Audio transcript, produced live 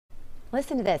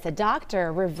Listen to this. A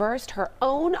doctor reversed her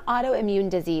own autoimmune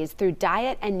disease through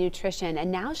diet and nutrition,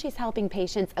 and now she's helping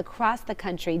patients across the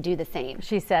country do the same.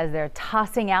 She says they're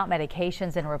tossing out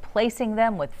medications and replacing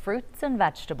them with fruits and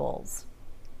vegetables.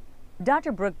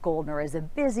 Dr. Brooke Goldner is a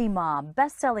busy mom,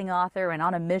 best-selling author, and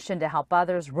on a mission to help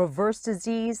others reverse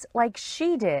disease like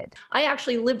she did. I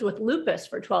actually lived with lupus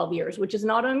for 12 years, which is an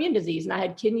autoimmune disease, and I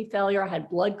had kidney failure, I had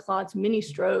blood clots, mini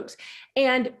strokes,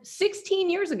 and 16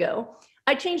 years ago,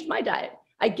 I changed my diet.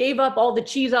 I gave up all the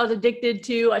cheese I was addicted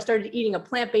to. I started eating a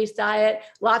plant-based diet,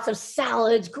 lots of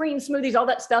salads, green smoothies, all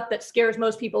that stuff that scares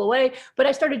most people away. But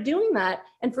I started doing that.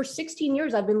 And for 16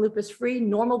 years, I've been lupus-free,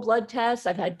 normal blood tests.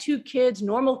 I've had 2 kids,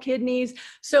 normal kidneys.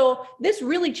 So this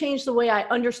really changed the way I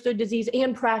understood disease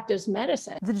and practiced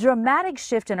medicine. The dramatic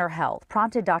shift in her health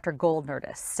prompted Dr. Goldner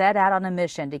to set out on a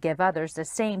mission to give others the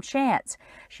same chance.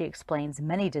 She explains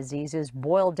many diseases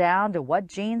boil down to what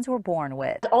genes we're born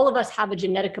with. All of us have a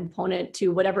genetic component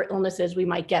to whatever illnesses we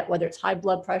might get, whether it's high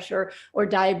blood pressure or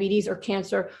diabetes or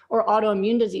cancer or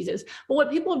autoimmune diseases. But what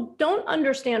people don't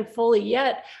understand fully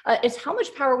yet is how much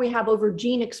power we have over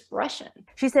gene expression.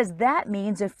 She says that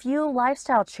means a few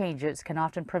lifestyle changes can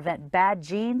often prevent bad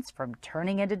genes from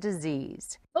turning into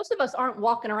disease. Most of us aren't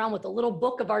walking around with a little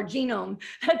book of our genome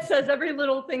that says every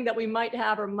little thing that we might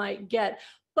have or might get.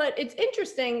 But it's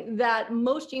interesting that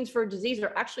most genes for disease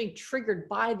are actually triggered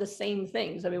by the same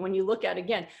things. I mean, when you look at,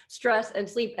 again, stress and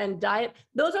sleep and diet,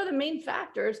 those are the main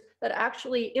factors that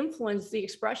actually influence the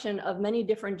expression of many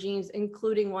different genes,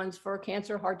 including ones for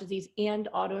cancer, heart disease, and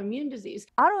autoimmune disease.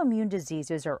 Autoimmune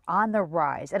diseases are on the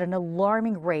rise at an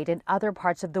alarming rate in other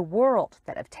parts of the world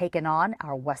that have taken on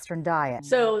our Western diet.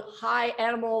 So high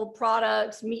animal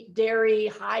products, meat, dairy,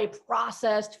 high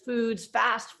processed foods,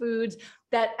 fast foods,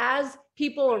 that as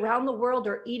people around the world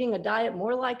are eating a diet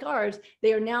more like ours,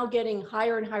 they are now getting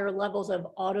higher and higher levels of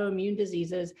autoimmune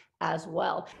diseases as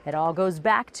well. It all goes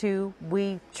back to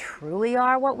we truly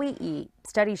are what we eat.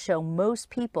 Studies show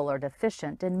most people are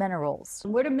deficient in minerals.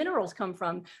 Where do minerals come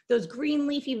from? Those green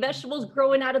leafy vegetables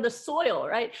growing out of the soil,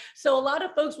 right? So a lot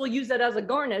of folks will use that as a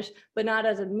garnish, but not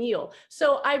as a meal.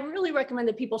 So I really recommend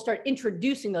that people start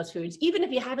introducing those foods. Even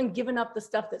if you haven't given up the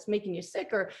stuff that's making you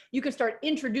sicker, you can start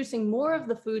introducing more of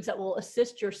the foods that will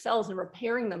assist your cells in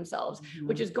repairing themselves,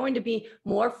 which is going to be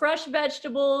more fresh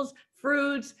vegetables,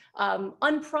 fruits,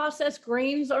 unprocessed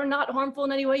grains are not harmful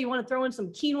in any way. You want to throw in some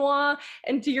quinoa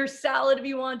into your salad if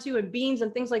you want to, and beans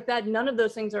and things like that. None of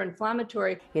those things are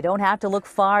inflammatory. You don't have to look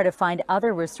far to find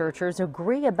other researchers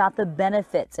agree about the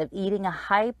benefits of eating a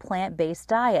high plant-based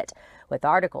diet, with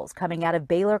articles coming out of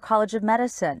Baylor College of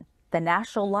Medicine, the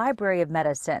National Library of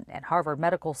Medicine, and Harvard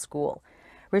Medical School.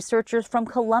 Researchers from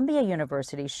Columbia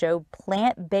University show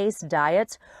plant-based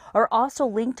diets are also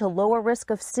linked to lower risk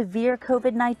of severe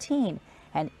COVID-19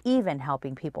 and even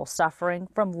helping people suffering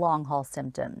from long-haul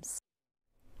symptoms.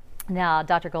 Now,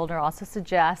 Dr. Goldner also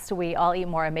suggests we all eat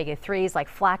more omega-3s like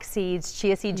flax seeds,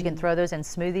 chia seeds. You can throw those in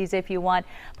smoothies if you want.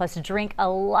 Plus, drink a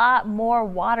lot more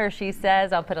water, she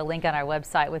says. I'll put a link on our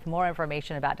website with more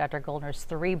information about Dr. Goldner's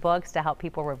 3 books to help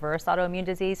people reverse autoimmune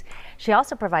disease. She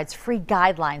also provides free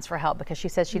guidelines for help because she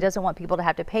says she doesn't want people to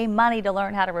have to pay money to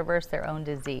learn how to reverse their own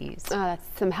disease. Oh, that's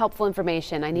some helpful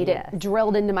information. I need it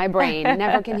drilled into my brain.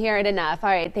 Never can hear it enough.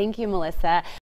 All right. Thank you, Melissa.